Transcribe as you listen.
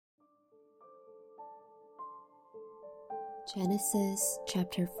Genesis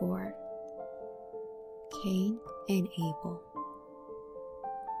chapter 4. Cain and Abel.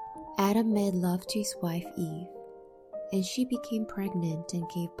 Adam made love to his wife Eve, and she became pregnant and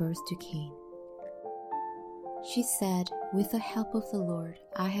gave birth to Cain. She said, "With the help of the Lord,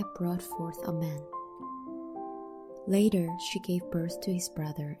 I have brought forth a man." Later, she gave birth to his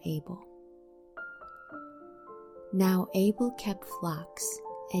brother Abel. Now Abel kept flocks,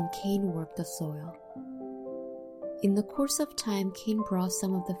 and Cain worked the soil. In the course of time, Cain brought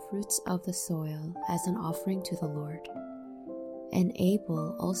some of the fruits of the soil as an offering to the Lord. And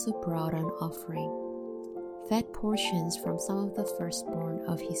Abel also brought an offering, fat portions from some of the firstborn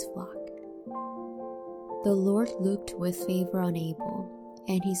of his flock. The Lord looked with favor on Abel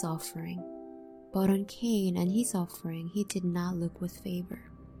and his offering, but on Cain and his offering he did not look with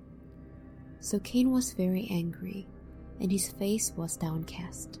favor. So Cain was very angry, and his face was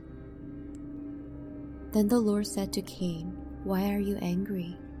downcast. Then the Lord said to Cain, "Why are you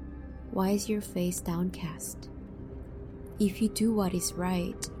angry? Why is your face downcast? If you do what is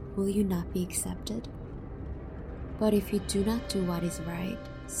right, will you not be accepted? But if you do not do what is right,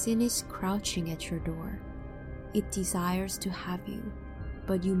 sin is crouching at your door. It desires to have you,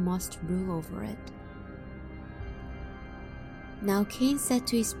 but you must rule over it." Now Cain said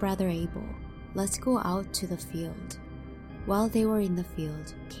to his brother Abel, "Let's go out to the field." While they were in the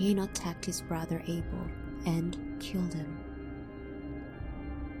field, Cain attacked his brother Abel and killed him.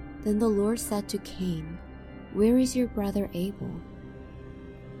 Then the Lord said to Cain, "Where is your brother Abel?"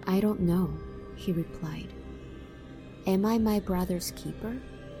 "I don't know," he replied. "Am I my brother's keeper?"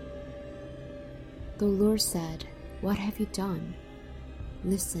 The Lord said, "What have you done?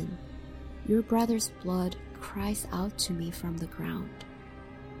 Listen, your brother's blood cries out to me from the ground.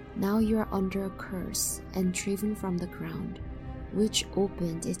 Now you are under a curse and driven from the ground, which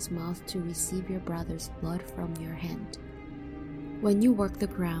opened its mouth to receive your brother's blood from your hand. When you work the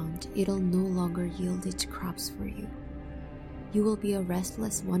ground, it'll no longer yield its crops for you. You will be a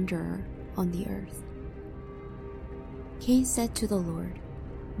restless wanderer on the earth." Cain said to the Lord,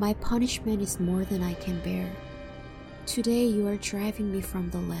 "My punishment is more than I can bear. Today you are driving me from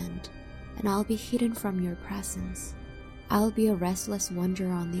the land, and I'll be hidden from your presence. I'll be a restless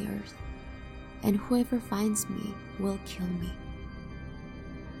wanderer on the earth, and whoever finds me will kill me."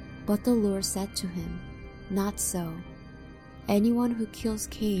 But the Lord said to him, "Not so. Anyone who kills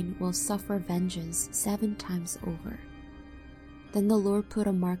Cain will suffer vengeance 7 times over." Then the Lord put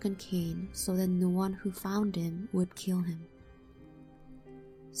a mark on Cain so that no one who found him would kill him.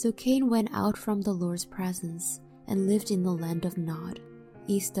 So Cain went out from the Lord's presence and lived in the land of Nod,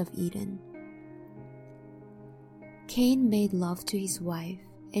 east of Eden. Cain made love to his wife,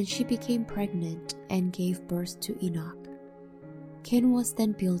 and she became pregnant and gave birth to Enoch. Cain was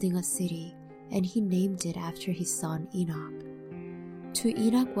then building a city, and he named it after his son Enoch. To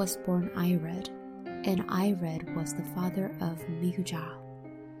Enoch was born Irad, and Irad was the father of Mehujael.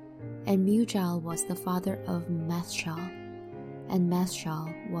 And Mehujael was the father of Mathshal, and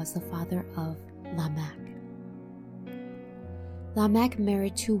Mathshal was the father of Lamech. Lamech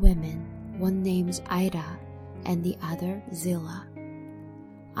married 2 women, one named Ida and the other Zillah.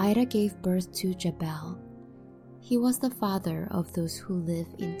 Ida gave birth to Jabal. He was the father of those who live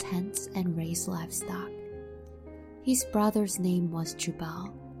in tents and raise livestock. His brother's name was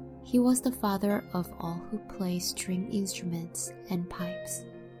Jubal. He was the father of all who play string instruments and pipes.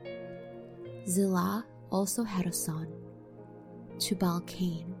 Zillah also had a son,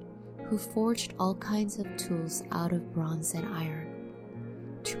 Tubal-Cain, who forged all kinds of tools out of bronze and iron.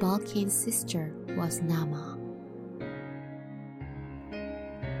 Tubal-Cain's sister was Naamah.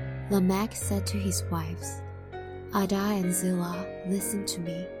 Lamech said to his wives, "Ada and Zillah, listen to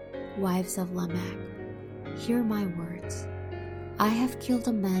me, wives of Lamech. Hear my words. I have killed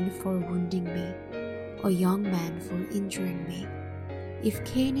a man for wounding me, a young man for injuring me. If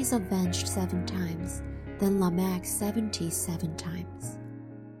Cain is avenged 7 times, then Lamech 77 times.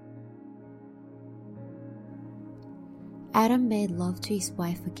 Adam made love to his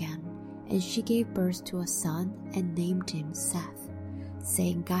wife again, and she gave birth to a son and named him Seth,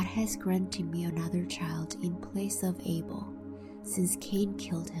 saying, "God has granted me another child in place of Abel, since Cain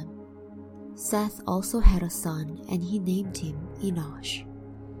killed him." Seth also had a son, and he named him Enosh.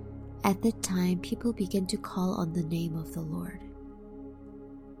 At that time, people began to call on the name of the Lord.